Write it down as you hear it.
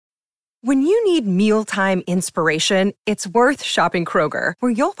When you need mealtime inspiration, it's worth shopping Kroger,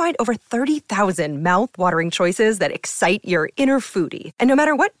 where you'll find over 30,000 mouth-watering choices that excite your inner foodie. And no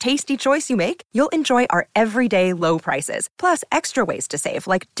matter what tasty choice you make, you'll enjoy our everyday low prices, plus extra ways to save,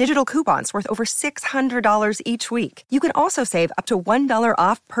 like digital coupons worth over $600 each week. You can also save up to $1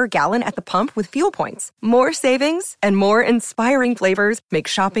 off per gallon at the pump with fuel points. More savings and more inspiring flavors make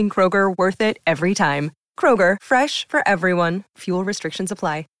shopping Kroger worth it every time. Kroger, fresh for everyone. Fuel restrictions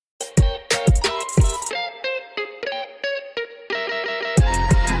apply.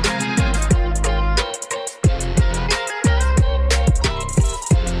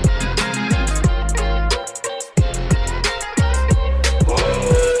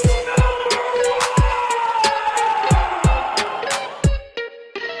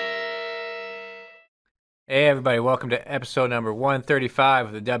 Hey everybody, welcome to episode number 135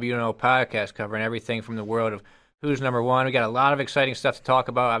 of the WNO podcast, covering everything from the world of who's number one. We got a lot of exciting stuff to talk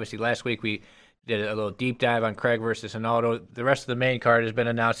about. Obviously, last week we did a little deep dive on Craig versus Ronaldo. The rest of the main card has been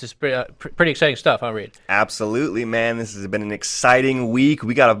announced. It's pretty exciting stuff, huh, Reed? Absolutely, man. This has been an exciting week.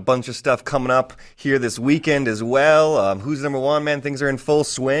 We got a bunch of stuff coming up here this weekend as well. Who's number one, man? Things are in full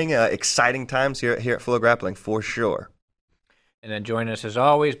swing. Exciting times here at Full of Grappling, for sure. And then joining us, as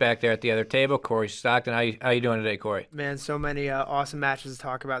always, back there at the other table, Corey Stockton. How you doing today, Corey? Man, so many awesome matches to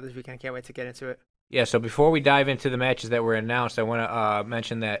talk about this weekend. Can't wait to get into it. Yeah, so before we dive into the matches that were announced, I want to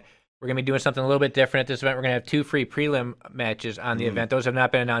mention that we're going to be doing something a little bit different at this event. We're going to have 2 free prelim matches on the event. Those have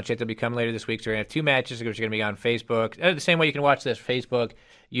not been announced yet. They'll be coming later this week. So we're going to have 2 matches, which are going to be on Facebook. The same way you can watch this, Facebook,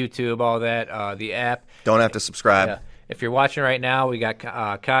 YouTube, all that, the app. Don't have to subscribe. Yeah. If you're watching right now, we got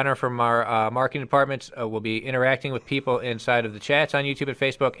Connor from our marketing departments. We'll be interacting with people inside of the chats on YouTube and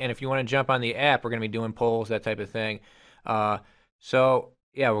Facebook. And if you want to jump on the app, we're going to be doing polls, that type of thing. So,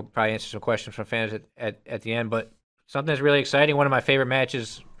 yeah, we'll probably answer some questions from fans at the end. But something that's really exciting, one of my favorite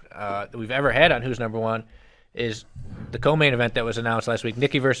matches that we've ever had on Who's Number One is the co-main event that was announced last week,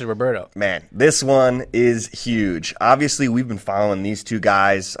 Nicky versus Roberto. Man, this one is huge. Obviously, we've been following these two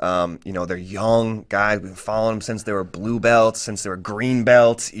guys. They're young guys. We've been following them since they were blue belts, since they were green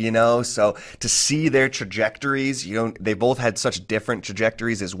belts, So to see their trajectories, they both had such different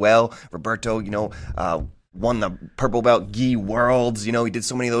trajectories as well. Roberto, won the purple belt gi worlds. He did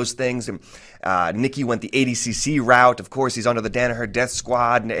so many of those things. And Nicky went the ADCC route. Of course, he's under the Danaher Death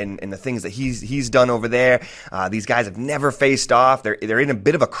Squad and the things that he's done over there. These guys have never faced off. They're in a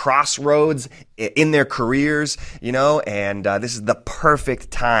bit of a crossroads in their careers, and this is the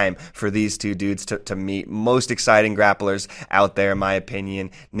perfect time for these two dudes to meet. Most exciting grapplers out there, in my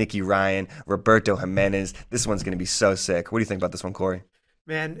opinion. Nicky Ryan, Roberto Jimenez. This one's going to be so sick. What do you think about this one, Corey?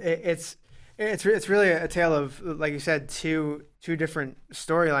 Man, it's really a tale of, like you said, two different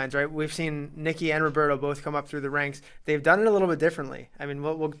storylines, right? We've seen Nicky and Roberto both come up through the ranks. They've done it a little bit differently. I mean,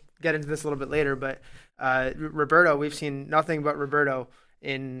 we'll get into this a little bit later, but Roberto, we've seen nothing but Roberto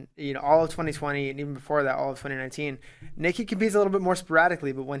in all of 2020 and even before that, all of 2019. Nicky competes a little bit more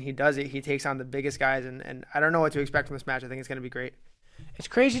sporadically, but when he does it, he takes on the biggest guys, and I don't know what to expect from this match. I think it's going to be great. It's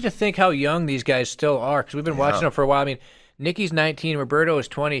crazy to think how young these guys still are, because we've been watching them for a while. I mean, Nicky's 19, Roberto is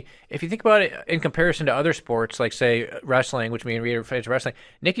 20. If you think about it in comparison to other sports, like, say, wrestling, which me and Reed are fans of wrestling,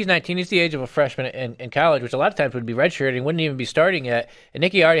 Nicky's 19. He's the age of a freshman in college, which a lot of times would be redshirted and wouldn't even be starting yet. And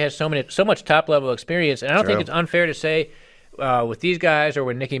Nicky already has so much top-level experience. And I don't think it's unfair to say with these guys or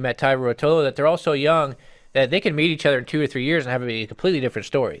when Nicky met Ty Ruotolo that they're all so young that they can meet each other in 2 or 3 years and have a completely different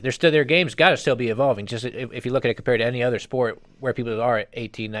story. Their game's got to still be evolving, just if you look at it compared to any other sport where people are at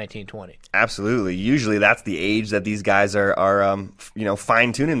 18, 19, 20. Absolutely. Usually that's the age that these guys are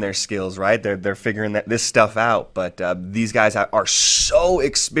fine-tuning their skills, right? They're figuring this stuff out. But these guys are so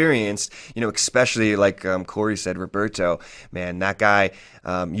experienced, especially like Corey said, Roberto. Man, that guy,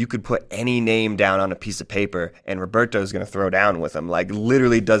 you could put any name down on a piece of paper and Roberto's going to throw down with him. Like,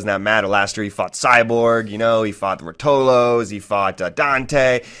 literally does not matter. Last year he fought Cyborg, he fought the Rotolos, he fought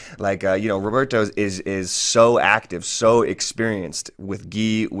Dante. Roberto is so active, so experienced with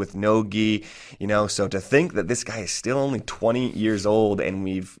gi, with no gi, so to think that this guy is still only 20 years old and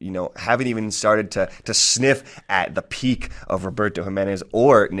we've, haven't even started to sniff at the peak of Roberto Jimenez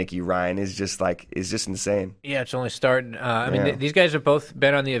or Nicky Ryan is just insane. Yeah, it's only starting. These guys have both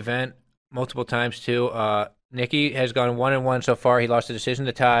been on the event multiple times too. Nicky has gone 1-1 so far. He lost the decision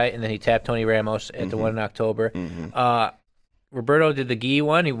to Ty, and then he tapped Tony Ramos at the one in October. Roberto did the gi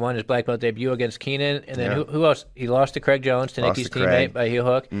one. He won his black belt debut against Keenan. And then who else? He lost to Craig Jones, to Nicky's teammate by heel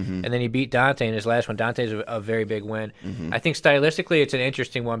hook. And then he beat Dante in his last one. Dante's a very big win. I think stylistically it's an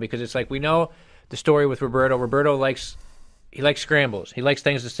interesting one because it's like we know the story with Roberto. Roberto likes scrambles. He likes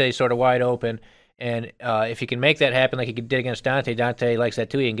things to stay sort of wide open. And if he can make that happen like he did against Dante, Dante likes that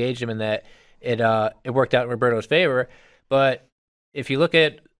too. He engaged him in that. It worked out in Roberto's favor. But if you look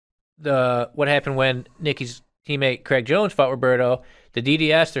at what happened when Nicky's teammate Craig Jones fought Roberto, the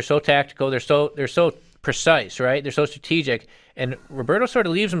DDS, they're so tactical, they're so precise, right? They're so strategic. And Roberto sort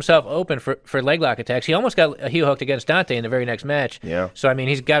of leaves himself open for leg lock attacks. He almost got a heel hooked against Dante in the very next match. Yeah. So, I mean,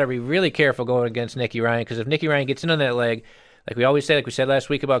 he's got to be really careful going against Nicky Ryan, because if Nicky Ryan gets in on that leg, like we said last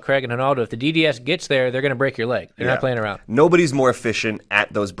week about Craig and Ronaldo, if the DDS gets there, they're going to break your leg. They're not playing around. Nobody's more efficient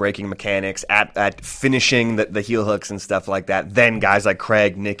at those breaking mechanics, at finishing the heel hooks and stuff like that than guys like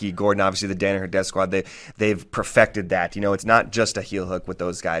Craig, Nicky, Gordon, obviously the Danaher Death Squad. They've perfected that. It's not just a heel hook with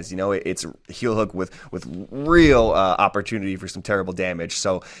those guys. It's a heel hook with real opportunity for some terrible damage.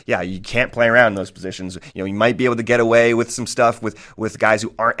 So, yeah, you can't play around in those positions. You might be able to get away with some stuff with guys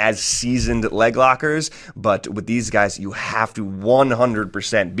who aren't as seasoned leg lockers, but with these guys, you have to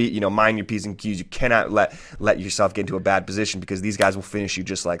 100% be, mind your P's and Q's. You cannot let yourself get into a bad position, because these guys will finish you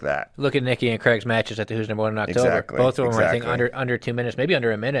just like that. Look at Nicky and Craig's matches at the Who's Number One in October. Exactly, Both of them were, I think, under 2 minutes, maybe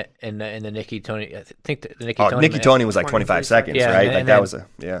under a minute in the Nicky Tony. I think the Nicky Tony. Nicky Tony was like 25 seconds, right? And that was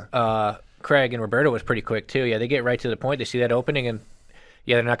Craig and Roberto was pretty quick too. Yeah, they get right to the point. They see that opening and.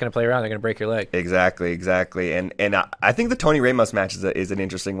 Yeah, they're not going to play around. They're going to break your leg. Exactly. And I think the Tony Ramos match is an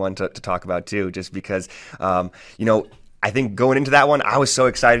interesting one to talk about too, just because, I think going into that one, I was so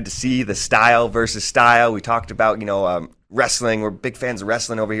excited to see the style versus style. We talked about, wrestling. We're big fans of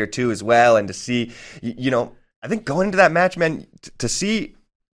wrestling over here too as well. And to see, I think going into that match, man, to see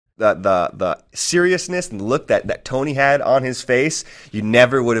the seriousness and the look that Tony had on his face, you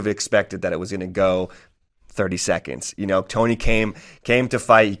never would have expected that it was going to go 30 seconds. Tony came to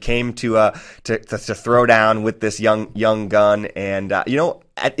fight. He came to throw down with this young gun. And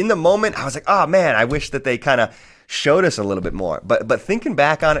in the moment, I was like, oh man, I wish that they kind of showed us a little bit more. But thinking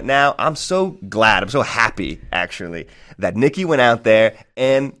back on it now, I'm so glad. I'm so happy actually that Nicky went out there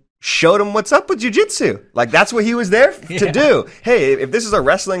and showed him what's up with jiu-jitsu. Like, that's what he was there to do. Hey, if this is a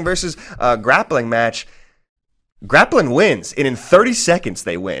wrestling versus grappling match, grappling wins, and in 30 seconds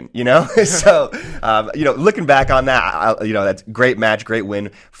they win, So, looking back on that, that's a great match, great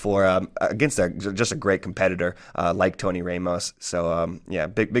win for against just a great competitor like Tony Ramos. So,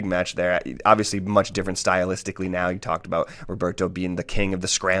 big match there. Obviously, much different stylistically now. You talked about Roberto being the king of the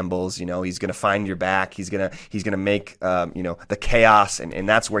scrambles. He's going to find your back. He's gonna make the chaos, and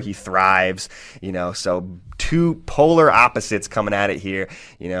that's where he thrives. So. Two polar opposites coming at it here.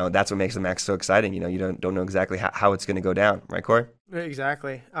 That's what makes the match so exciting. You don't know exactly how it's going to go down, right, Corey?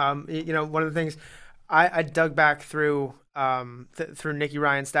 Exactly. One of the things I dug back through Nicky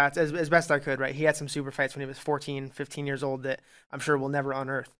Ryan's stats as best I could. Right, he had some super fights when he was 14, 15 years old that I'm sure we'll never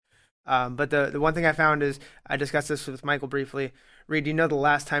unearth. But the one thing I found is, I discussed this with Michael briefly. Reed, do you know the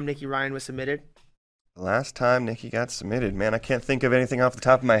last time Nicky Ryan was submitted? The last time Nicky got submitted, man, I can't think of anything off the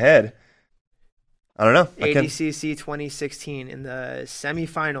top of my head. I don't know. ADCC 2016 in the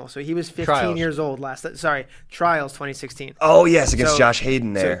semifinal. So he was 15 years old Trials 2016. Oh, yes, against Josh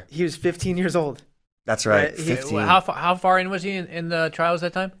Hayden there. So he was 15 years old. That's right, 15. How far in was he in the trials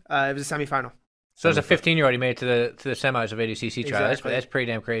that time? It was a semifinal. So as a 15-year-old, he made it to the semis of ADCC trials. Exactly. That's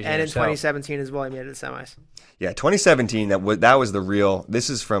pretty damn crazy. And in 2017 as well, he made it to the semis. Yeah, 2017, that was the real.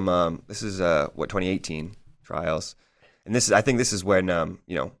 This is from 2018 trials. And I think this is when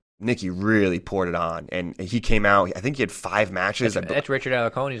Nicky really poured it on, and he came out. I think he had 5 matches. That's Richard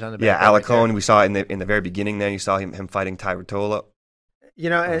Alacone's on the back. Yeah, Alacone. We saw in the very beginning there. You saw him fighting Ty Rutola.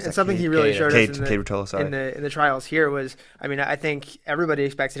 And something he really showed us in the trials here was, I think everybody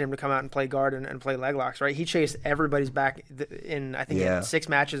expected him to come out and play guard and play leg locks, right? He chased everybody's back in, I think, he had 6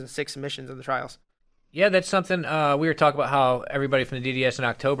 matches and 6 submissions in the trials. Yeah, that's something we were talking about, how everybody from the DDS in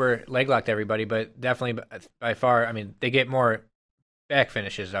October leg locked everybody, but definitely by far, they get more back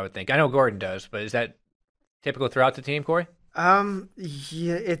finishes, I would think. I know Gordon does, but is that typical throughout the team, Corey? Yeah,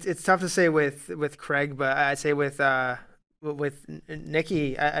 it's tough to say with Craig, but I'd say with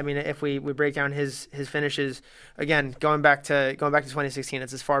Nicky, if we break down his finishes again, going back to 2016,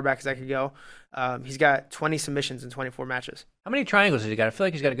 it's as far back as I could go. He's got 20 submissions in 24 matches. How many triangles has he got? I feel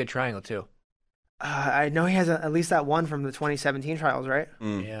like he's got a good triangle too. I know he has at least that one from the 2017 trials, right?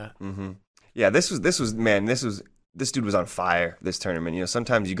 Yeah. Mm-hmm. Yeah. This dude was on fire this tournament.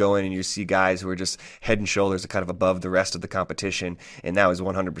 Sometimes you go in and you see guys who are just head and shoulders kind of above the rest of the competition, and that was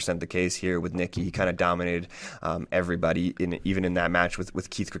 100% the case here with Nicky. He kind of dominated everybody, even in that match with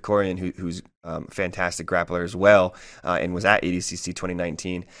Keith Krikorian, who's a fantastic grappler as well, and was at ADCC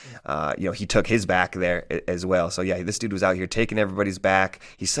 2019. He took his back there as well. So yeah, this dude was out here taking everybody's back.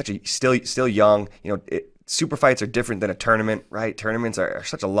 He's still young. super fights are different than a tournament, right? Tournaments are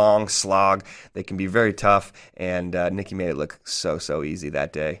such a long slog. They can be very tough, and Nicky made it look so easy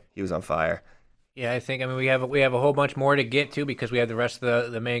that day. He was on fire. Yeah, I think we have a whole bunch more to get to because we have the rest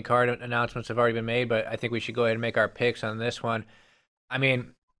of the main card announcements have already been made, but I think we should go ahead and make our picks on this one. I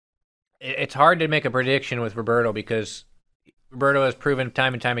mean, it's hard to make a prediction with Roberto because Roberto has proven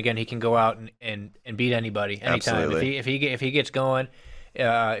time and time again he can go out and beat anybody anytime. Absolutely. If he gets going,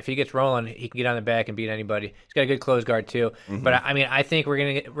 if he gets rolling, he can get on the back and beat anybody. He's got a good close guard too. Mm-hmm. But I mean, I think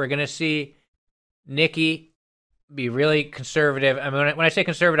we're gonna see Nicky be really conservative. I mean, when I say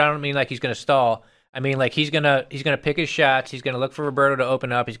conservative, I don't mean like he's going to stall. I mean like he's gonna pick his shots. He's gonna look for Roberto to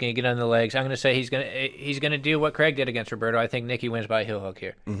open up. He's gonna get on the legs. I'm gonna say he's gonna do what Craig did against Roberto. I think Nicky wins by a heel hook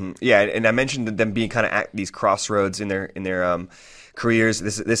here. Mm-hmm. Yeah, and I mentioned them being kind of at these crossroads in their careers.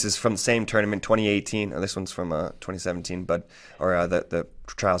 This is from the same tournament, 2018. This one's from 2017, but the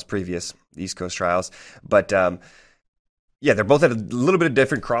trials previous, the East Coast trials, but. Yeah, they're both at a little bit of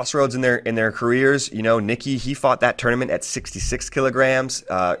different crossroads in their careers. You know, Nicky, he fought that tournament at 66 kilograms.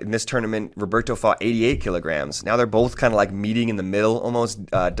 In this tournament, Roberto fought 88 kilograms. Now they're both kind of like meeting in the middle almost.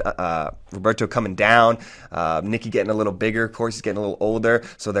 Roberto coming down, Nicky getting a little bigger. Of course, he's getting a little older.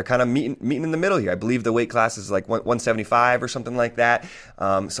 So they're kind of meeting in the middle here. I believe the weight class is like 175 or something like that.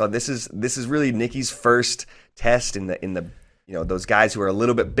 So this is really Nicky's first test in the those guys who are a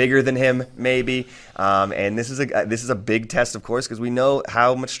little bit bigger than him, maybe, and this is a big test, of course, because we know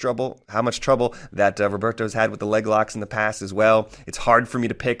how much trouble that Roberto's had with the leg locks in the past as well. It's hard for me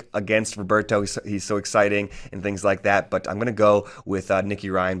to pick against Roberto; he's so exciting and things like that. But I'm going to go with Nicky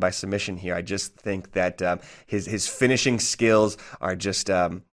Ryan by submission here. I just think that his finishing skills are just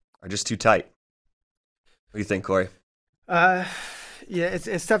too tight. What do you think, Corey? Yeah,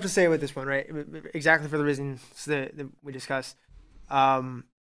 it's tough to say with this one, right? Exactly for the reasons that we discussed.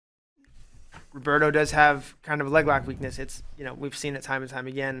 Roberto does have kind of a leg lock weakness. It's we've seen it time and time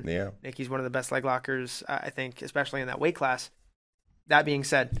again. Yeah, Nicky's one of the best leg lockers, I think, especially in that weight class. That being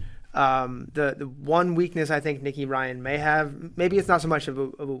said, the one weakness I think Nicky Ryan may have, maybe it's not so much of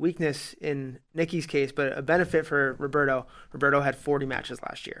a weakness in Nicky's case, but a benefit for Roberto. Roberto had 40 matches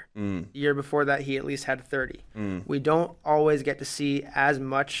last year. The year before that, he at least had 30. We don't always get to see as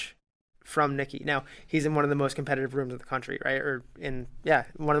much from Nicky. Now, he's in one of the most competitive rooms in the country, right? Or one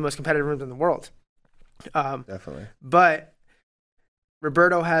of the most competitive rooms in the world. Definitely. But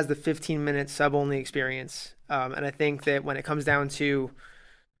Roberto has the 15-minute sub-only experience. And I think that when it comes down to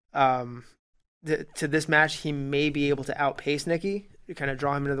this match, he may be able to outpace Nicky, to kind of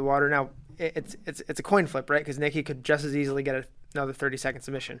draw him into the water. Now, it's a coin flip, right? Because Nicky could just as easily get another 30-second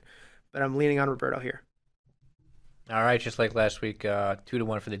submission. But I'm leaning on Roberto here. All right, just like last week,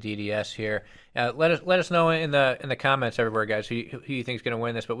 2-1 for the DDS here. Let us know in the comments everywhere, guys, who you think is going to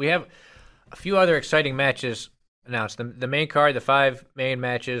win this. But we have a few other exciting matches announced. The main card, the 5 main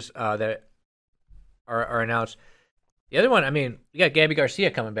matches that are announced. The other one, I mean, we got Gabby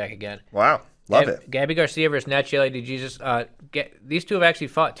Garcia coming back again. Wow, love it. Gabby Garcia versus Nachieli De Jesus. These two have actually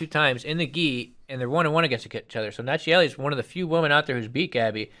fought 2 times in the gi, and they're 1-1 against each other. So Nachieli is one of the few women out there who's beat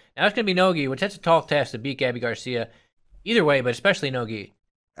Gabby. Now it's going to be no gi, which that's a tall task to beat Gabby Garcia. Either way, but especially no gi.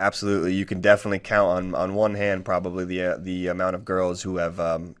 Absolutely, you can definitely count on one hand probably the amount of girls who have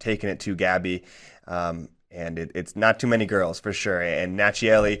taken it to Gabby, and it's not too many girls for sure. And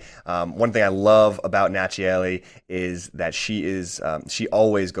Nachieli, one thing I love about Nachieli is that she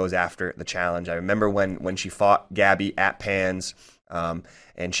always goes after the challenge. I remember when she fought Gabby at Pans.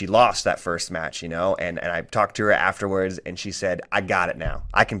 And she lost that first match, and I talked to her afterwards, and she said, I got it now.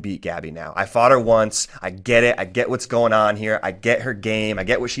 I can beat Gabby now. I fought her once. I get it. I get what's going on here. I get her game. I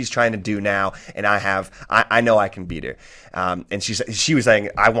get what she's trying to do now, and I know I can beat her. And she was saying,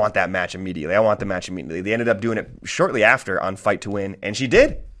 I want that match immediately. I want the match immediately. They ended up doing it shortly after on Fight to Win, and she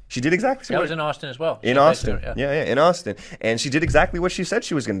did. She did exactly so. That was in Austin as well. In Austin. Yeah, in Austin. And she did exactly what she said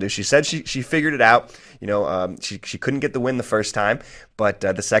she was going to do. She said she figured it out. She couldn't get the win the first time, but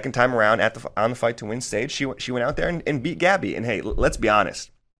the second time around on the Fight to Win stage, she went out there and beat Gabby. And hey, let's be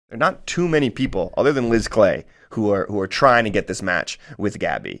honest. There are not too many people, other than Liz Clay, who are trying to get this match with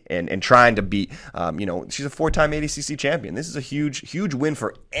Gabby and trying to beat. She's a 4-time ADCC champion. This is a huge win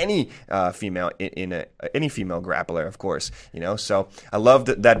for any female any female grappler, of course. So I love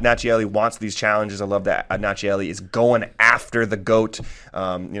that Nachieli wants these challenges. I love that Nachieli is going after the GOAT.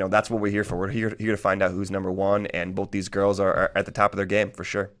 That's what we're here for. We're here to find out who's number one, and both these girls are at the top of their game for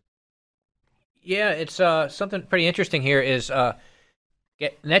sure. Yeah, it's something pretty interesting here is.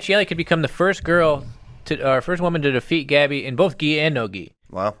 Nachieli could become the first woman to defeat Gabby in both gi and no gi.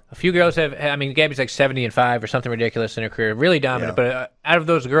 Wow. A few girls have. I mean, Gabby's like 70-5 or something ridiculous in her career, really dominant. Yeah. But out of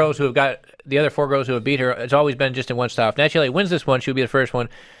those girls who have got the other 4 girls who have beat her, it's always been just in one style. If Natalie wins this one, she'll be the first one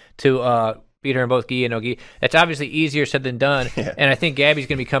to beat her in both gi and no gi. That's obviously easier said than done. Yeah. And I think Gabby's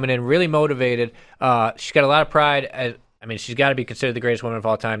going to be coming in really motivated. She's got a lot of pride. I mean, she's got to be considered the greatest woman of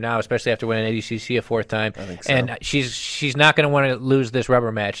all time now, especially after winning ADCC a 4th time. I think so. And she's not going to want to lose this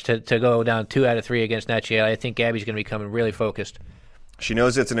rubber match to go down 2 out of 3 against Natalie. I think Gabby's going to be coming really focused. She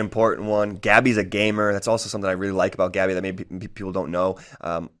knows it's an important one. Gabby's a gamer. That's also something I really like about Gabby that maybe people don't know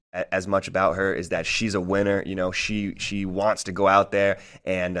as much about her, is that she's a winner. You know, she wants to go out there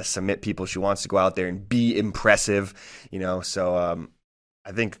and submit people. She wants to go out there and be impressive. You know, so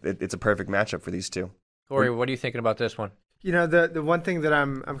I think it's a perfect matchup for these two. Corey, what are you thinking about this one? You know, the one thing that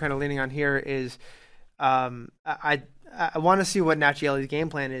I'm kind of leaning on here is I want to see what Naccielli's game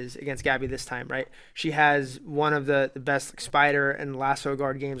plan is against Gabby this time, right? She has one of the best spider and lasso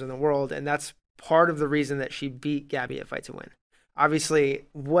guard games in the world, and that's part of the reason that she beat Gabby at Fight to Win. Obviously,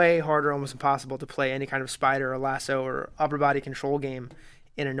 way harder, almost impossible to play any kind of spider or lasso or upper body control game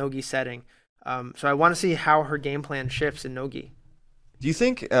in a no-gi setting. So I want to see how her game plan shifts in no-gi. Do you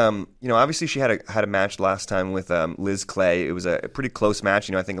think, obviously she had a match last time with Liz Clay. It was a pretty close match.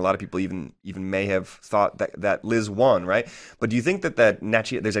 You know, I think a lot of people even may have thought that Liz won, right? But do you think that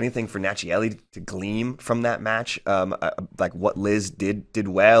there's anything for Naccielli to glean from that match, like what Liz did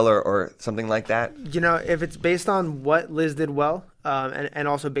well or something like that? You know, if it's based on what Liz did well, and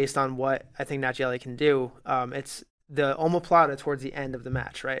also based on what I think Naccielli can do, it's the omoplata towards the end of the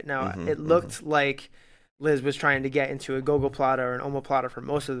match, right? Now, it looked like Liz was trying to get into a gogoplata or an omoplata for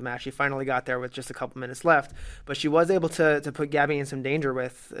most of the match. She finally got there with just a couple minutes left, but she was able to put Gabby in some danger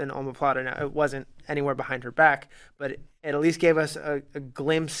with an omoplata. Now, it wasn't anywhere behind her back, but it at least gave us a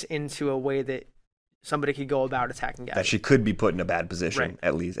glimpse into a way that somebody could go about attacking Gabby. That she could be put in a bad position,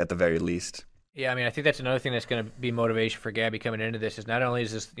 right. at the very least. Yeah, I mean, I think that's another thing that's going to be motivation for Gabby coming into this. Is not only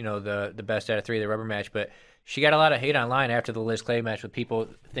is this, the best out of 3 of the rubber match, but she got a lot of hate online after the Liz Clay match with people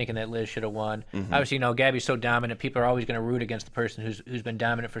thinking that Liz should have won. Obviously, Gabby's so dominant, people are always going to root against the person who's been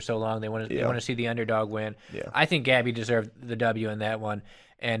dominant for so long. They want to see the underdog win. Yeah. I think Gabby deserved the W in that one.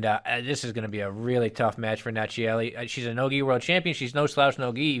 And this is going to be a really tough match for Naccielli. She's a no-gi world champion. She's no slouch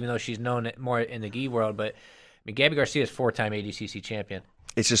no-gi, even though she's known more in the gi world. But I mean, Gabby Garcia is 4-time ADCC champion.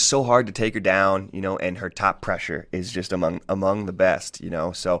 It's just so hard to take her down, and her top pressure is just among the best,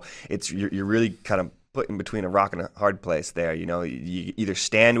 So you're really kind of put in between a rock and a hard place there. You either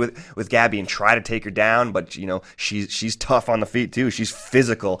stand with Gabby and try to take her down, but she's tough on the feet too. She's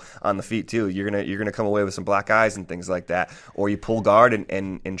physical on the feet too. You're gonna come away with some black eyes and things like that, or you pull guard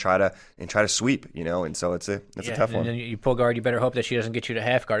and try to sweep. And so it's a tough one. And then you pull guard, you better hope that she doesn't get you to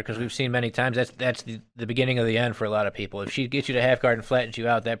half guard, because we've seen many times that's the beginning of the end for a lot of people. If she gets you to half guard and flattens you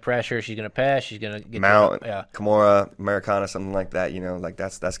out, that pressure, she's gonna pass. She's gonna get mount, yeah. Kimura, Americana, something like that. Like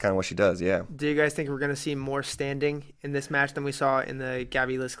that's kind of what she does. Yeah. Do you guys think we're going to see more standing in this match than we saw in the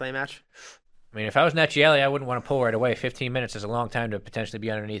Gabby Liz Clay match? I mean, if I was Naccielli, I wouldn't want to pull right away. 15 minutes is a long time to potentially be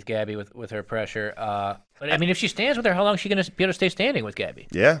underneath Gabby with her pressure. But I mean, if she stands with her, how long is she going to be able to stay standing with Gabby?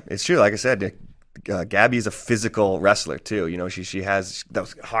 Yeah, it's true. Like I said, Gabby is a physical wrestler too. She has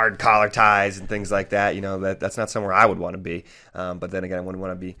those hard collar ties and things like that. That's not somewhere I would want to be. But then again, I wouldn't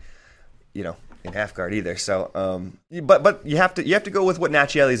want to be, in half guard either. So, but you have to go with what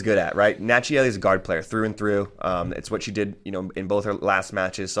Naccielli's good at, right? Naccielli's a guard player through and through. It's what she did, in both her last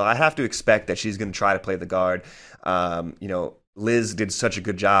matches. So I have to expect that she's going to try to play the guard. Liz did such a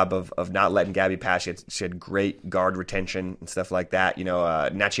good job of not letting Gabby pass. She had great guard retention and stuff like that.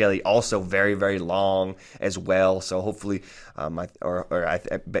 Naccielli also very, very long as well. So hopefully,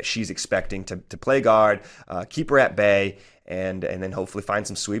 I bet she's expecting to play guard, keep her at bay, and then hopefully find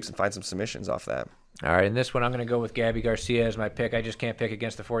some sweeps and find some submissions off that. All right, in this one, I'm going to go with Gabby Garcia as my pick. I just can't pick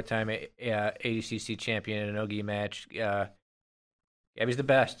against the 4-time ADCC champion in an no-gi match. Gabby's the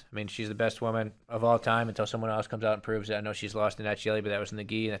best. I mean, she's the best woman of all time until someone else comes out and proves it. I know she's lost to Naccielli, but that was in the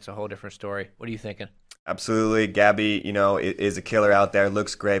gi, and that's a whole different story. What are you thinking? Absolutely. Gabby, is a killer out there,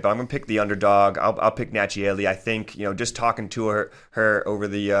 looks great, but I'm going to pick the underdog. I'll pick Naccielli. I think, just talking to her over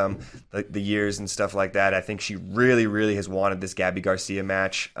the years and stuff like that, I think she really, really has wanted this Gabby Garcia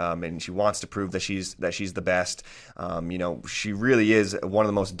match, and she wants to prove that she's the best. She really is one of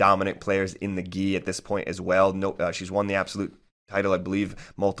the most dominant players in the gi at this point as well. She's won the absolute title, I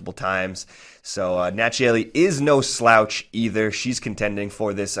believe, multiple times. So Nachieli is no slouch either. She's contending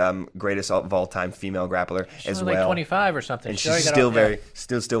for this greatest of all time female grappler She's as only well. like 25 or something. And she's still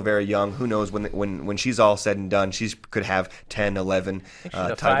very young. Who knows when she's all said and done, she could have 10, 11 she's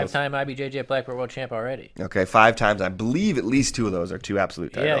a titles. 5-time IBJJF Black Belt World Champ already. Okay, 5 times. I believe at least 2 of those are 2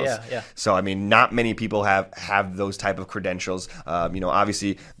 absolute titles. Yeah. So I mean, not many people have those type of credentials.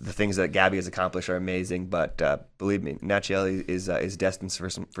 Obviously the things that Gabby has accomplished are amazing, but believe me, Nachieli is destined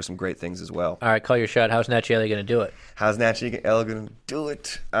for some great things as well. All right, call your shot. How's Nachieli going to do it? How's Nachieli going to do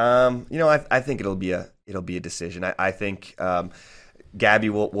it? I think it'll be a decision. I think Gabby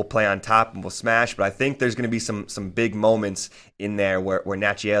will play on top and will smash, but I think there's going to be some big moments in there where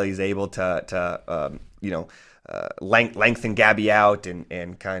Nachieli is able to lengthen Gabby out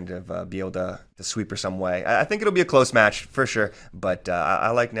and kind of be able to sweep her some way. I think it'll be a close match for sure, but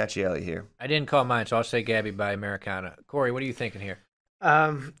I like Nachieli here. I didn't call mine, so I'll say Gabby by Americana. Corey, what are you thinking here?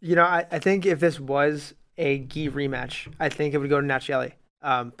 I think if this was a gi rematch, I think it would go to Nachieli.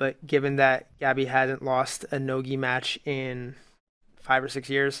 But given that Gabby hasn't lost a no-gi match in 5 or 6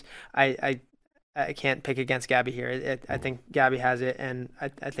 years, I can't pick against Gabby here. I think Gabby has it, and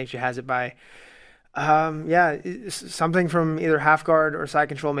I think she has it by something from either half guard or side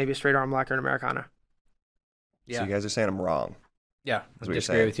control, maybe a straight arm lock or an Americana. Yeah. So you guys are saying I'm wrong. Yeah, I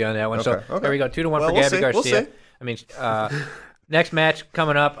disagree with you on that one. Okay. So there we go, 2-1 for Gabby Garcia. We'll see. I mean, next match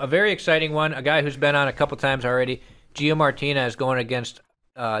coming up, a very exciting one. A guy who's been on a couple times already. Gio Martinez going against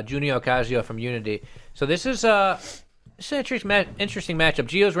Junio Ocasio from Unity. So this is an interesting matchup.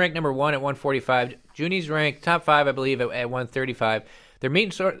 Gio's ranked number 1 at 145. Juni's ranked top 5, I believe, at 135. They're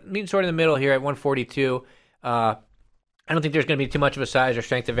meeting sort of in the middle here at 142. I don't think there's going to be too much of a size or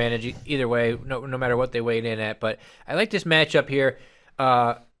strength advantage either way, no matter what they weighed in at. But I like this matchup here.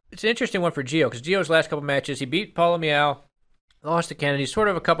 It's an interesting one for Gio because Gio's last couple matches, he beat Paula Miao, lost to Kennedy. Sort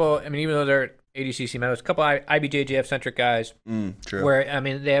of a couple, I mean, even though they're ADCC medals, a couple IBJJF-centric guys. True. Where, I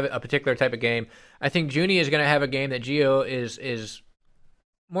mean, they have a particular type of game. I think Junie is going to have a game that Gio is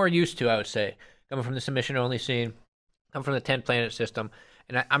more used to, I would say, coming from the submission-only scene, coming from the 10-planet system.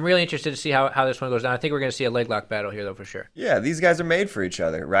 And I'm really interested to see how this one goes down. I think we're going to see a leg lock battle here, though, for sure. Yeah, these guys are made for each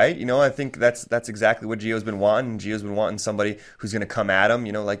other, right? I think that's exactly what Gio's been wanting. Gio's been wanting somebody who's going to come at him.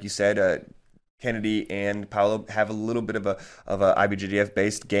 Like you said, Kennedy and Paolo have a little bit of a IBJJF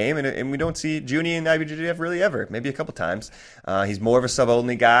based game, and we don't see Junie in IBJJF really ever. Maybe a couple times. He's more of a sub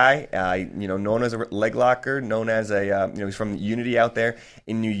only guy. Known as a leg locker, known as he's from Unity out there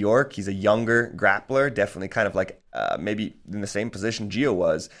in New York. He's a younger grappler, definitely kind of like maybe in the same position Gio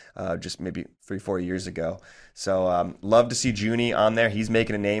was just maybe 3-4 years ago. So love to see Junie on there. He's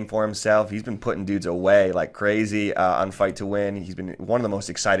making a name for himself. He's been putting dudes away like crazy on Fight to Win. He's been one of the most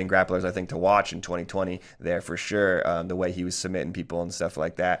exciting grapplers, I think, to watch in 2020 there for sure, the way he was submitting people and stuff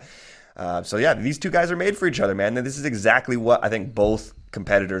like that. These two guys are made for each other, man. And this is exactly what I think both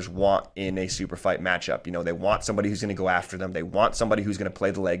competitors want in a super fight matchup. They want somebody who's going to go after them. They want somebody who's going to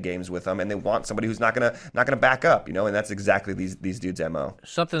play the leg games with them, and they want somebody who's not going to back up. And that's exactly these dudes' MO.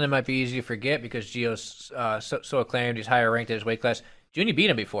 Something that might be easy to forget because Gio's so acclaimed. He's higher ranked at his weight class. Junie beat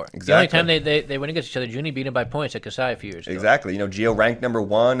him before. Exactly. The only time they went against each other, Junie beat him by points at Kasai a few years ago. Exactly. Gio ranked number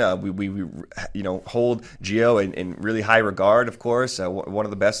 1. We hold Gio in really high regard, of course. One of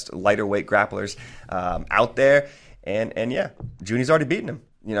the best lighter weight grapplers out there. And yeah, Junie's already beaten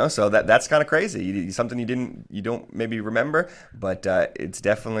him. So that's kind of crazy. Something you don't maybe remember, but it's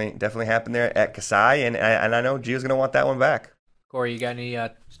definitely happened there at Kasai, and I know Gio's gonna want that one back. Corey, you got any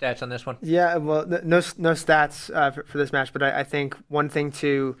stats on this one? Yeah, well, no stats for this match, but I think one thing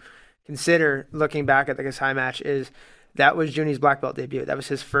to consider looking back at the Kasai match is that was Junie's black belt debut. That was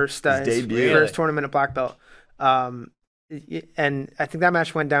his first debut. First tournament at black belt. And I think that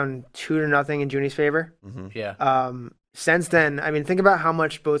match went down 2-0 in Junie's favor. Mm-hmm. Yeah. Since then, I mean, think about how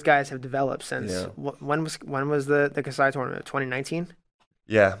much both guys have developed since. Yeah. When was the Kasai tournament? 2019.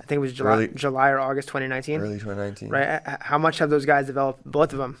 Yeah, I think it was July or August 2019. Early 2019. Right. How much have those guys developed?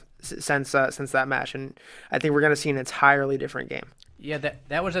 Both of them since that match, and I think we're going to see an entirely different game. Yeah,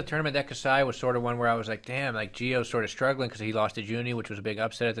 that was a tournament. That Kasai was sort of one where I was like, damn, like Gio's sort of struggling because he lost to Junie, which was a big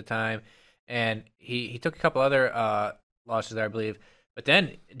upset at the time, and he took a couple other losses there, I believe. But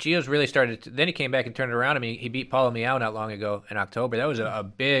then Gio's really started. Then he came back and turned it around. I mean, he beat Paulo Miao not long ago in October. That was a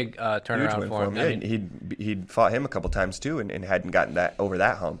big turnaround for him. Yeah, I mean, he'd fought him a couple times too, and hadn't gotten that over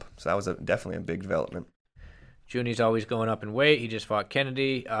that hump. So that was definitely a big development. Junie's always going up in weight. He just fought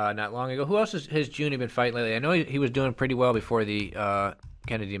Kennedy not long ago. Who else has Junie been fighting lately? I know he was doing pretty well before the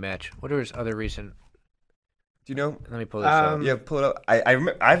Kennedy match. What are his other recent? Do you know? Let me pull this up. Yeah, pull it up.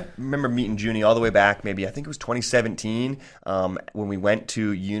 I remember meeting Junie all the way back. Maybe I think it was 2017 when we went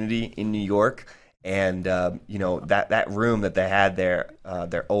to Unity in New York. And that room that they had there,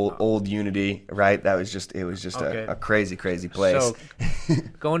 their old Unity, right? It was just a crazy place. So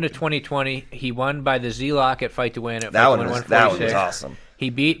going to 2020, he won by the Z-Lock at Fight to Win at that Fight one to was Win that 146. one was awesome. He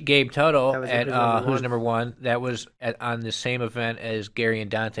beat Gabe Tuttle at who's number #1. That was on the same event as Gary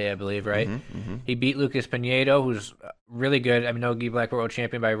and Dante, I believe, right? He beat Lucas Pinedo, who's really good. I mean, no-gi black belt world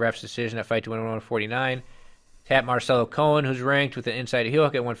champion by ref's decision at Fight to Win 149. Tapped Marcelo Cohen, who's ranked with an inside heel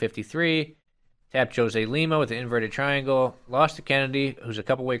hook at 153. Tapped Jose Lima with an inverted triangle. Lost to Kennedy, who's a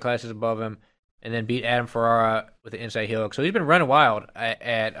couple weight classes above him. And then beat Adam Ferrara with an inside heel hook. So he's been running wild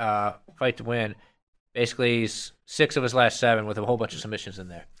at Fight to Win. Basically, he's 6 of his last 7 with a whole bunch of submissions in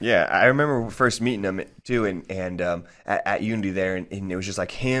there. Yeah, I remember first meeting him too, and at Unity there, and it was just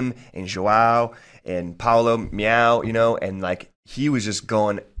like him and Joao and Paulo Miao, and like he was just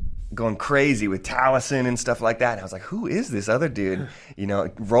going crazy with Taliesin and stuff like that. And I was like, who is this other dude?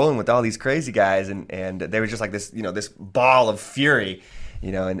 Rolling with all these crazy guys, and they were just like this, this ball of fury.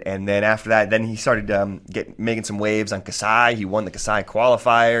 And then after that, then he started making some waves on Kasai. He won the Kasai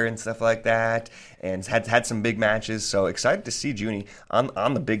qualifier and stuff like that, and had some big matches. So excited to see Junie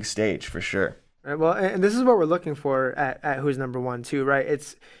on the big stage for sure. Right, well, and this is what we're looking for at who's #1 too, right?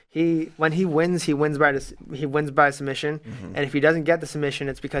 It's when he wins by submission, and if he doesn't get the submission,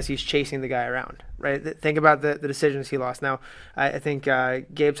 it's because he's chasing the guy around, right? Think about the decisions he lost. Now, I think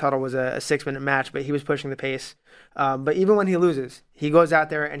Gabe Tuttle was a 6-minute match, but he was pushing the pace. But even when he loses, he goes out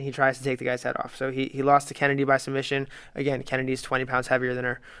there and he tries to take the guy's head off. So he lost to Kennedy by submission. Again, Kennedy's 20 pounds heavier than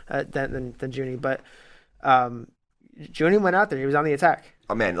her than Junie, but Junie went out there. He was on the attack.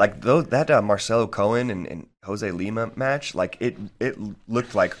 Oh man, like that Marcelo Cohen and Jose Lima match, like it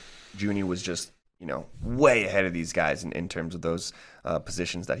looked like Junie was just way ahead of these guys in terms of those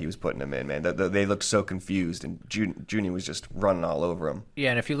positions that he was putting them in. Man, they looked so confused, and Junie was just running all over them.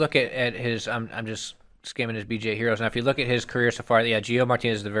 Yeah, and if you look at his, I'm just skimming his BJ Heroes. Now, if you look at his career so far, yeah, Gio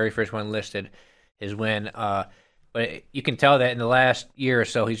Martinez is the very first one listed, his win. But you can tell that in the last year or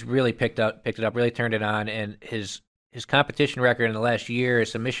so, he's really picked it up, really turned it on, and his competition record in the last year,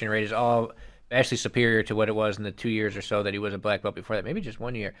 his submission rate is all vastly superior to what it was in the 2 years or so that he was a black belt before that, maybe just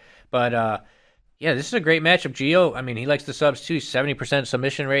 1 year. But yeah, this is a great matchup. Gio, I mean, he likes the subs too. 70%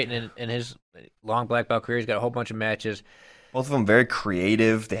 submission rate in his long black belt career. He's got a whole bunch of matches. Both of them very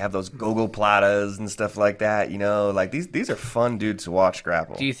creative. They have those gogo platas and stuff like that. Like these are fun dudes to watch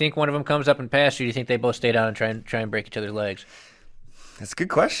grapple. Do you think one of them comes up and passes, or do you think they both stay down and try and break each other's legs? That's a good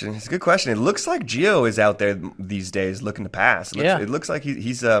question. It looks like Gio is out there these days looking to pass. It looks like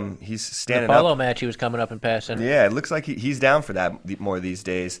he's standing the Paulo match, he was coming up and passing. Yeah, it looks like he's down for that more these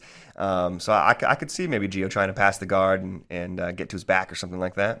days. So I could see maybe Gio trying to pass the guard and get to his back or something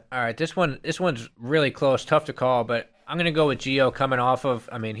like that. All right, this one's really close, tough to call, but I'm going to go with Gio coming off of,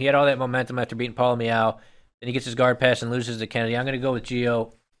 I mean, he had all that momentum after beating Paulo Miao. Then he gets his guard pass and loses to Kennedy. I'm going to go with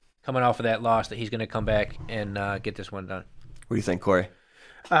Gio coming off of that loss, that he's going to come back and get this one done. What do you think, Corey?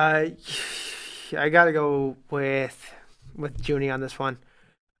 I got to go with Junie on this one.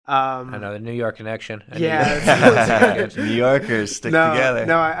 I know, the New York connection. New Yorkers stick together.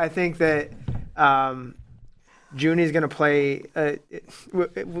 No, I think that Junie's going to play.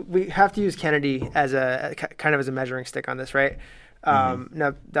 We have to use Kennedy as a kind of as a measuring stick on this, right?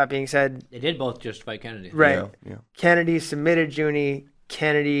 Now, that being said, they did both just fight Kennedy, right? Yeah. Kennedy submitted Junie.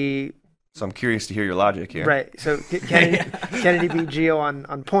 Kennedy. So I'm curious to hear your logic here. Right. So Kennedy beat Gio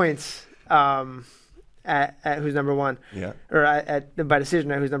on points at who's #1. Yeah. Or by decision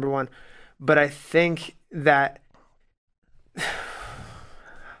at who's #1. But I think that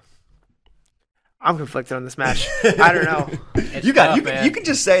I'm conflicted on this match. I don't know. You can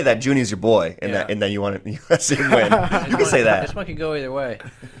just say that Junie's your boy and that you want to see him win. You can say that. This one could go either way.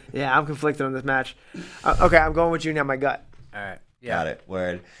 Yeah, I'm conflicted on this match. Okay, I'm going with Junie on my gut. All right. Yeah. Got it.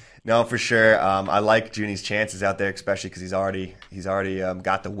 Word. No, for sure. I like Junie's chances out there, especially because he's already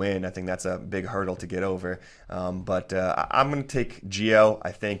got the win. I think that's a big hurdle to get over. But I'm going to take Gio.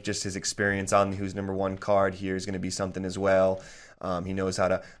 I think just his experience on the Who's #1 card here is going to be something as well. He knows how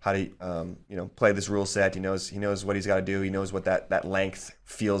to play this rule set. He knows what he's got to do. He knows what that length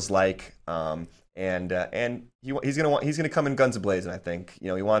feels like. And he's gonna come in guns a-blazing. I think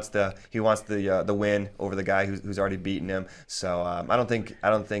he wants the win over the guy who's already beaten him. So I don't think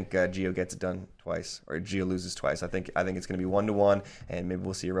Gio gets it done twice, or Gio loses twice. I think it's gonna be 1-1, and maybe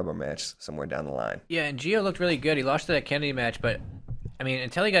we'll see a rubber match somewhere down the line. Yeah, and Gio looked really good. He lost to that Kennedy match, but I mean,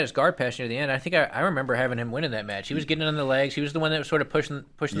 until he got his guard pass near the end, I think I remember having him winning that match. He was getting on the legs. He was the one that was sort of pushing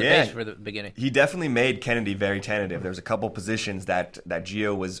the base for the beginning. He definitely made Kennedy very tentative. There was a couple positions that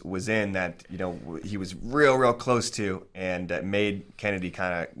Gio was in that he was real close to, and made Kennedy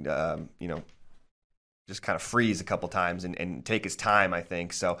kind of just kind of freeze a couple times and take his time, I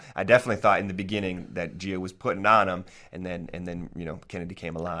think. So I definitely thought in the beginning that Gio was putting on him, and then Kennedy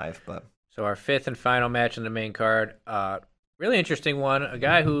came alive. But so our fifth and final match on the main card. Really interesting one. A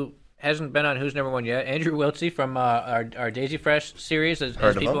guy who hasn't been on Who's Number One yet, Andrew Wiltse from our Daisy Fresh series, as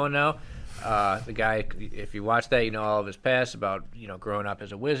people know. The guy, if you watch that, you know all of his past about growing up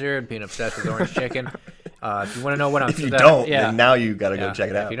as a wizard, being obsessed with orange chicken. If you want to know what I'm, then now you got to go check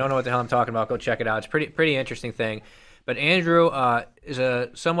it out. If you don't know what the hell I'm talking about, go check it out. It's pretty interesting thing. But Andrew is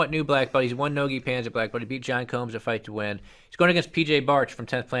a somewhat new black belt. He's won Nogi Pans at black belt. He beat John Combs at Fight to Win. He's going against PJ Barch from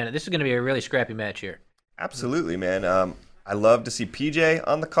 10th Planet. This is going to be a really scrappy match here. Absolutely, man. I love to see PJ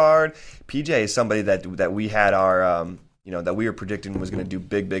on the card. PJ is somebody that we had our that we were predicting was going to do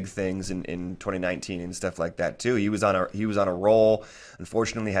big things in 2019 and stuff like that too. He was on a roll.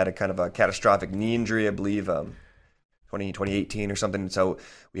 Unfortunately, had a kind of a catastrophic knee injury, I believe, 2018 or something. So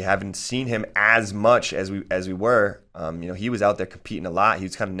we haven't seen him as much as we were. He was out there competing a lot. He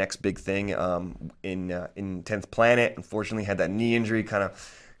was kind of next big thing in 10th Planet. Unfortunately, had that knee injury, kind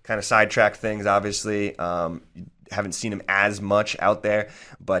of sidetracked things. Obviously, haven't seen him as much out there.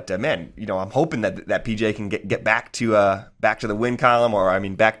 But man, I'm hoping that PJ can get back to the win column, or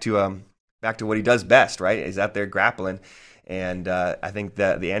back to what he does best. Right, he's out there grappling, and I think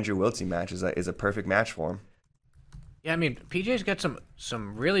that the Andrew Wiltse match is a perfect match for him. Yeah, PJ's got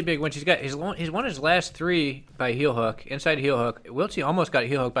some really big wins. He's won his last 3 by heel hook, inside heel hook. Wiltse almost got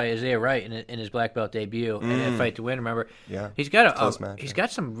heel hooked by Isaiah Wright in his black belt debut and Fight to Win. Remember? Yeah. He's got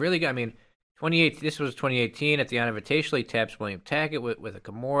got some really good. This was 2018 at the Invitational. He taps William Tackett with a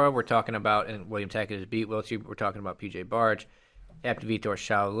Kimura. We're talking about, and William Tackett has beat Wiltse. We're talking about PJ Barch. Tapped Vitor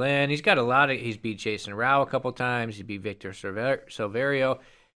Shaolin. He's beat Jason Rao a couple times. He beat Victor Silverio.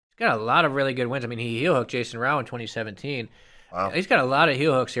 He's got a lot of really good wins. he heel hooked Jason Rao in 2017. Wow. He's got a lot of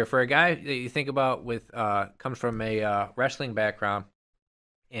heel hooks here for a guy that you think about comes from a wrestling background.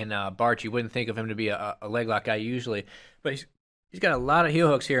 And Barch, you wouldn't think of him to be a leg lock guy usually, but he's got a lot of heel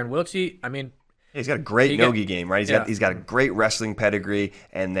hooks here. And Wiltse, he's got a great nogi game, right? He's got a great wrestling pedigree,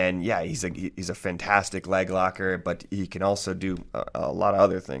 and then he's a fantastic leg locker, but he can also do a lot of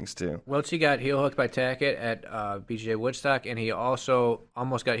other things too. Wiltse got heel hooked by Tackett at BJJ Woodstock, and he also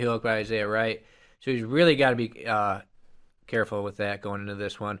almost got heel hooked by Isaiah Wright. So he's really got to be careful with that going into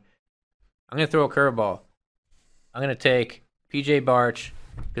this one. I'm going to throw a curveball. I'm going to take PJ Barch.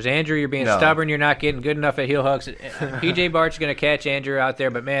 Because, Andrew, you're being stubborn. You're not getting good enough at heel hooks. PJ Barch is going to catch Andrew out there.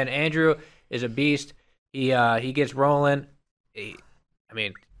 But, man, Andrew is a beast. He gets rolling. He's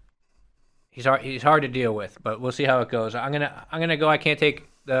hard to deal with. But we'll see how it goes. I'm gonna go. I can't take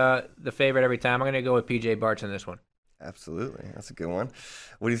the favorite every time. I'm going to go with PJ Barch in this one. Absolutely. That's a good one.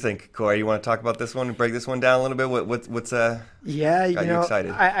 What do you think, Corey? You want to talk about this one and break this one down a little bit? What's got you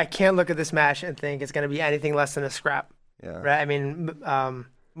excited? I can't look at this match and think it's going to be anything less than a scrap. Yeah. Right.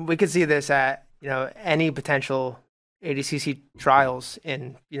 We could see this at any potential ADCC trials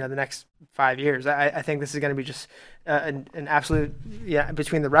in the next 5 years. I think this is going to be just an absolute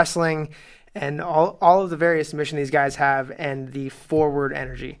between the wrestling and all of the various submission these guys have and the forward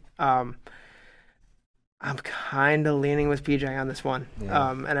energy. I'm kind of leaning with PJ on this one,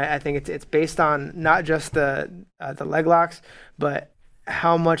 and I think it's based on not just the leg locks, but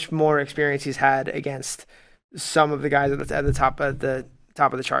how much more experience he's had against some of the guys at the top of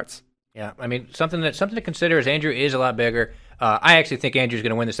the charts. Yeah, something to consider is Andrew is a lot bigger. I actually think Andrew's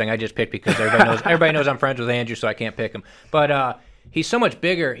going to win this thing. I just picked because everybody knows I'm friends with Andrew, so I can't pick him. But he's so much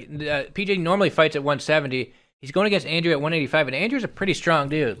bigger. PJ normally fights at 170. He's going against Andrew at 185, and Andrew's a pretty strong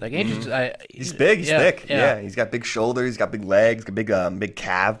dude. Like Andrew's, he's big, he's thick. Yeah, he's got big shoulders, he's got big legs, got big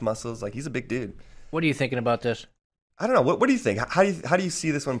calf muscles. Like he's a big dude. What are you thinking about this? I don't know. What do you think? How do you see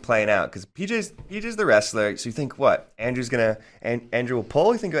this one playing out? Because PJ's the wrestler, so you think what? Andrew will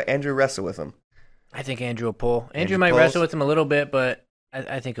pull? You think Andrew wrestle with him? I think Andrew will pull. Andrew might wrestle with him a little bit, but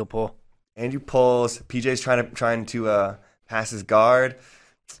I think he'll pull. Andrew pulls. PJ's trying to pass his guard.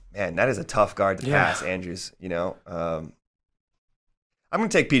 Man, that is a tough guard to pass, Andrews. I'm going to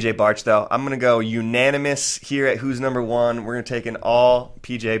take PJ Barch, though. I'm going to go unanimous here at Who's Number One. We're going to take an all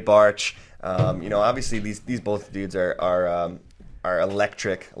PJ Barch. Obviously these both dudes are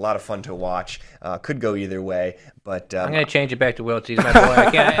electric. A lot of fun to watch. Could go either way, but I'm going to change it back to Wiltse. He's my boy.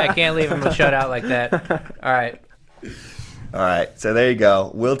 I can't leave him shut out like that. All right. So there you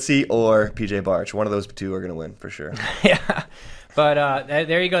go. Wiltse or PJ Barch. One of those two are going to win for sure. Yeah. But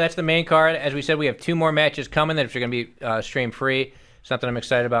there you go. That's the main card. As we said, we have 2 more matches coming that are going to be stream free. Something I'm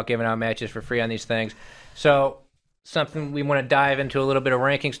excited about, giving out matches for free on these things. So something we want to dive into a little bit of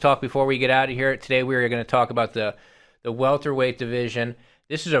rankings talk before we get out of here. Today we are going to talk about the welterweight division.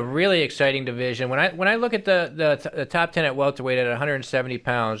 This is a really exciting division. When I look at the top 10 at welterweight at 170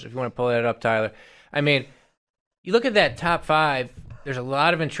 pounds, if you want to pull that up, Tyler, I mean, you look at that top 5, there's a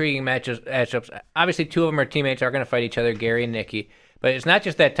lot of intriguing matchups. Obviously, 2 of them are teammates, are going to fight each other, Gary and Nicky. But it's not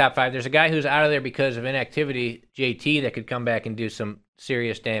just that top 5. There's a guy who's out of there because of inactivity, JT, that could come back and do some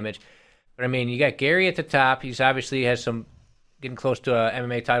serious damage. But, I mean, you got Gary at the top. He's obviously has some getting close to a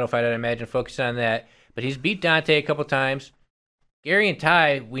MMA title fight, I'd imagine, focusing on that. But he's beat Dante a couple times. Gary and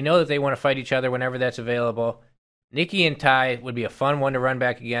Ty, we know that they want to fight each other whenever that's available. Nicky and Ty would be a fun one to run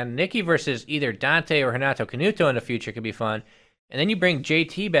back again. Nicky versus either Dante or Renato Canuto in the future could be fun. And then you bring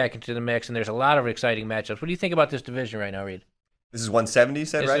JT back into the mix, and there's a lot of exciting matchups. What do you think about this division right now, Reed? This is 170, you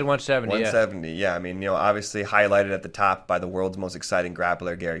said, This right? is 170, 170, yeah. I mean, obviously highlighted at the top by the world's most exciting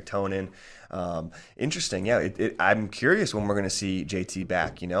grappler, Gary Tonin. Interesting, yeah. I'm curious when we're going to see JT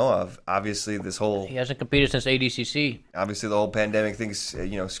back, obviously this whole... He hasn't competed since ADCC. Obviously the whole pandemic thing's,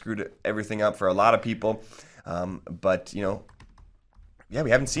 screwed everything up for a lot of people. But, we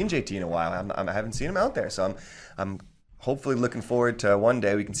haven't seen JT in a while. I haven't seen him out there. So I'm hopefully looking forward to one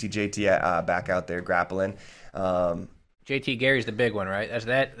day we can see JT back out there grappling. JT Gary's the big one, right?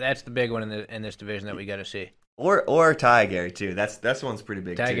 That's the big one in this division that we got to see. Or Ty Gary too. That one's pretty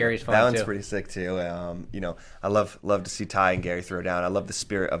big. Ty too. Gary's fun That one's too. pretty sick too. I love to see Ty and Gary throw down. I love the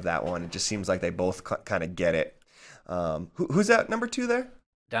spirit of that one. It just seems like they both kind of get it. Who's that number 2 there?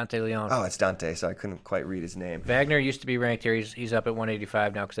 Dante Leon. Oh, it's Dante. So I couldn't quite read his name. Wagner used to be ranked here. He's up at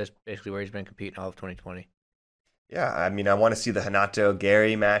 185 now because that's basically where he's been competing all of 2020. Yeah, I mean, I want to see the Renato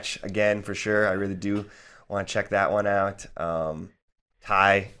Gary match again for sure. I really do want to check that one out.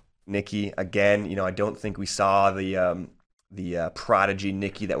 Ty, Nicky, again, I don't think we saw the prodigy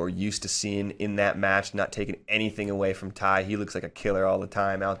Nicky that we're used to seeing in that match, not taking anything away from Ty. He looks like a killer all the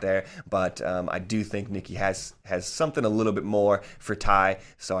time out there, but I do think Nicky has something a little bit more for Ty,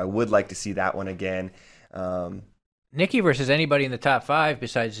 so I would like to see that one again. Nicky versus anybody in the top 5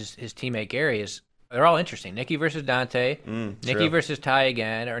 besides his teammate Gary they're all interesting. Nicky versus Dante, Nicky versus Ty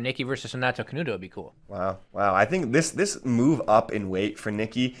again, or Nicky versus Renato Canuto would be cool. Wow. I think this move up in weight for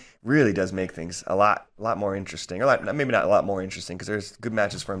Nicky really does make things a lot more interesting. Or maybe not a lot more interesting because there's good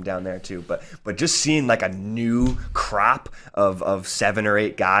matches for him down there too. But just seeing like a new crop of 7 or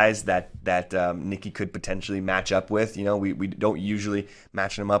 8 guys that Nicky could potentially match up with. We don't usually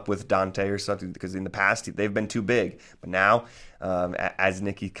match them up with Dante or something because in the past they've been too big. But now, as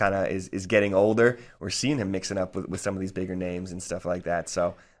Nicky kind of is getting older, we're seeing him mixing up with some of these bigger names and stuff like that.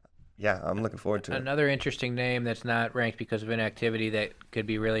 So, yeah, I'm looking forward to it. Another interesting name that's not ranked because of inactivity that could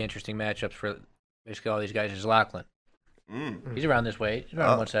be really interesting matchups for basically all these guys is Lachlan. He's around this weight. He's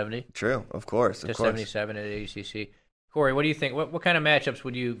around 170. True, of course. To 77 at ACC. Corey, what do you think? What kind of matchups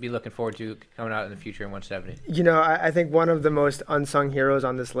would you be looking forward to coming out in the future in 170? I think one of the most unsung heroes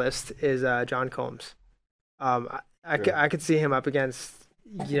on this list is John Combs. I could see him up against,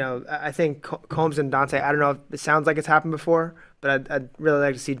 I think Combs and Dante. I don't know if it sounds like it's happened before, but I'd really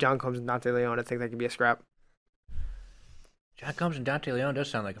like to see John Combs and Dante Leon. I think that could be a scrap. John Combs and Dante Leon does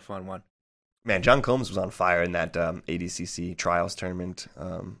sound like a fun one. Man, John Combs was on fire in that ADCC trials tournament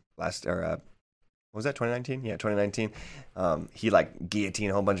was that 2019? Yeah, 2019. He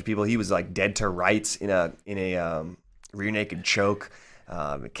guillotined a whole bunch of people. He was dead to rights in a rear naked choke.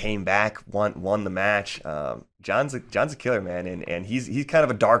 Came back, won the match. John's a killer, man, and he's kind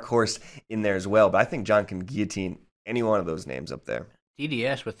of a dark horse in there as well. But I think John can guillotine any one of those names up there.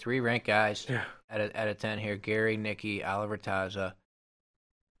 DDS with 3 ranked guys out of 10 here: Gary, Nicky, Oliver Taza.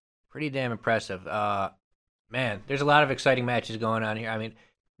 Pretty damn impressive. Man, there's a lot of exciting matches going on here. I mean,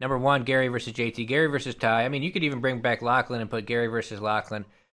 number 1, Gary versus JT, Gary versus Ty. I mean, you could even bring back Lachlan and put Gary versus Lachlan.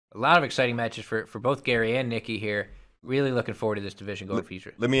 A lot of exciting matches for both Gary and Nicky here. Really looking forward to this division going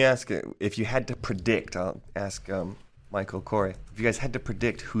future. Let me ask, if you had to predict, I'll ask Michael, Corey, if you guys had to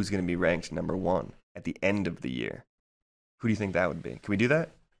predict who's going to be ranked number 1 at the end of the year, who do you think that would be? Can we do that?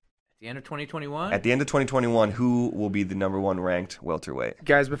 At the end of 2021? At the end of 2021, who will be the number 1 ranked welterweight?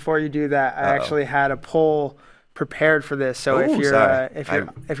 Guys, before you do that, I actually had a poll prepared for this. So if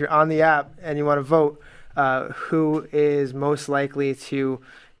you're on the app and you want to vote, who is most likely to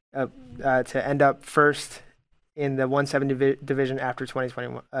end up first in the 170 division after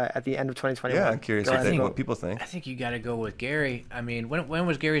 2021, at the end of 2021? Yeah, I'm curious what people think. I think you got to go with Gary. I mean, when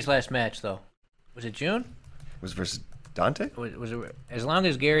was Gary's last match, though? Was it June? It was versus Dante? Was it, as long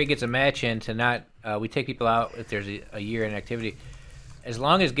as Gary gets a match in to not we take people out if there's a year in activity. As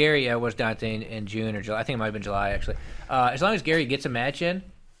long as Gary was Dante in June or July, I think it might have been July actually. As long as Gary gets a match in,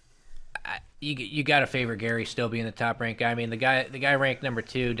 you got to favor Gary still being the top ranked guy. I mean, the guy ranked number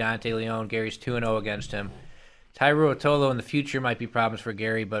 2, Dante Leon. Gary's 2-0 against him. Tyro Otolo in the future might be problems for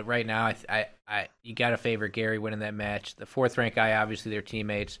Gary, but right now you got to favor Gary winning that match. The 4th ranked guy, obviously, their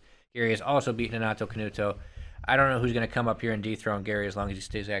teammates. Gary has also beaten Renato Canuto. I don't know who's going to come up here and dethrone Gary as long as he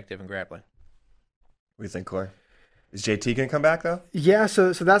stays active in grappling. What do you think, Corey? Is JT going to come back, though? Yeah,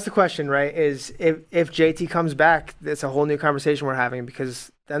 so that's the question, right? Is if JT comes back, it's a whole new conversation we're having,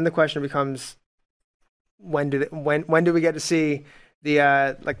 because then the question becomes, when do we get to see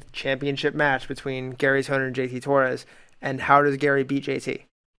the championship match between Gary Toner and JT Torres, and how does Gary beat JT,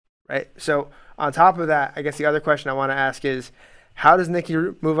 right? So on top of that, I guess the other question I want to ask is, how does Nicky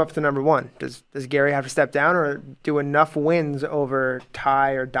move up to number 1? Does Gary have to step down, or do enough wins over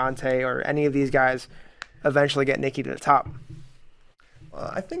Ty or Dante or any of these guys eventually get Nicky to the top?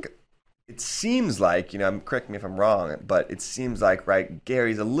 I think it seems like, correct me if I'm wrong, but it seems like, right,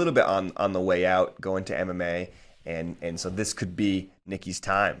 Gary's a little bit on the way out, going to MMA, and so this could be Nicky's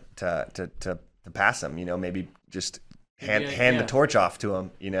time to pass him. Maybe just hand the torch off to him.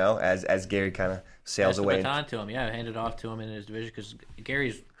 As Gary kind of sails away. The baton to him, hand it off to him in his division, because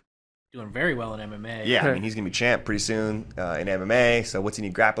Gary's doing very well in MMA. Yeah, I mean, he's gonna be champ pretty soon in MMA. So what's he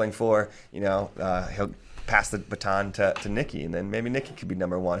need grappling for? He'll pass the baton to Nicky, and then maybe Nicky could be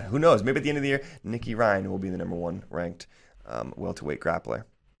number 1. Who knows? Maybe at the end of the year, Nicky Ryan will be the number 1 ranked welterweight grappler.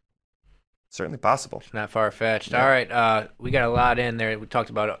 Certainly possible. It's not far-fetched. Yeah. All right, we got a lot in there. We talked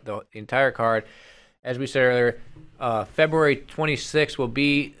about the entire card. As we said earlier, February 26th will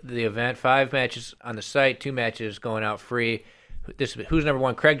be the event. 5 matches on the site, 2 matches going out free. Who's number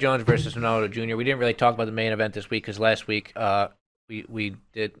 1? Craig Jones versus Ronaldo Jr. We didn't really talk about the main event this week because last week we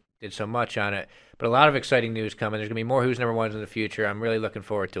did so much on it. But a lot of exciting news coming. There's going to be more Who's Number 1s in the future. I'm really looking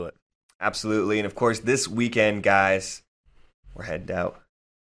forward to it. Absolutely. And, of course, this weekend, guys, we're headed out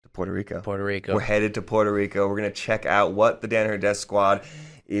to Puerto Rico. We're headed to Puerto Rico. We're going to check out what the Dan Herdez squad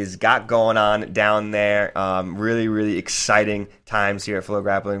is got going on down there. Really, really exciting times here at Flow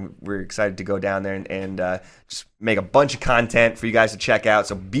Grappling. We're excited to go down there and just make a bunch of content for you guys to check out.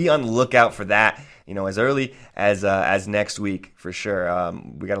 So be on the lookout for that, as early as next week for sure.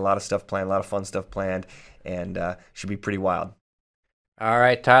 We got a lot of stuff planned, a lot of fun stuff planned, and should be pretty wild. All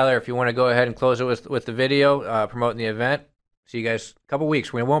right, Tyler, if you want to go ahead and close it with the video promoting the event. See you guys a couple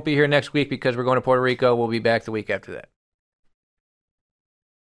weeks. We won't be here next week because we're going to Puerto Rico. We'll be back the week after that.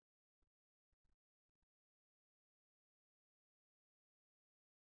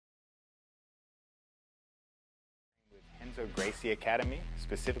 Gracie Academy,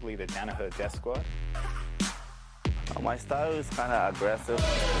 specifically the Danaher Death Squad. My style is kind of aggressive.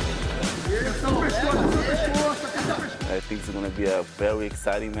 I think it's going to be a very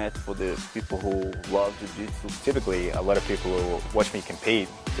exciting match for the people who love jiu-jitsu. Typically, a lot of people will watch me compete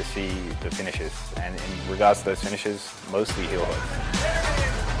to see the finishes, and in regards to those finishes, mostly heel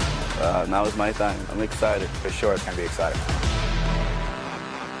hooks. Now is my time. I'm excited. For sure, it's going to be exciting.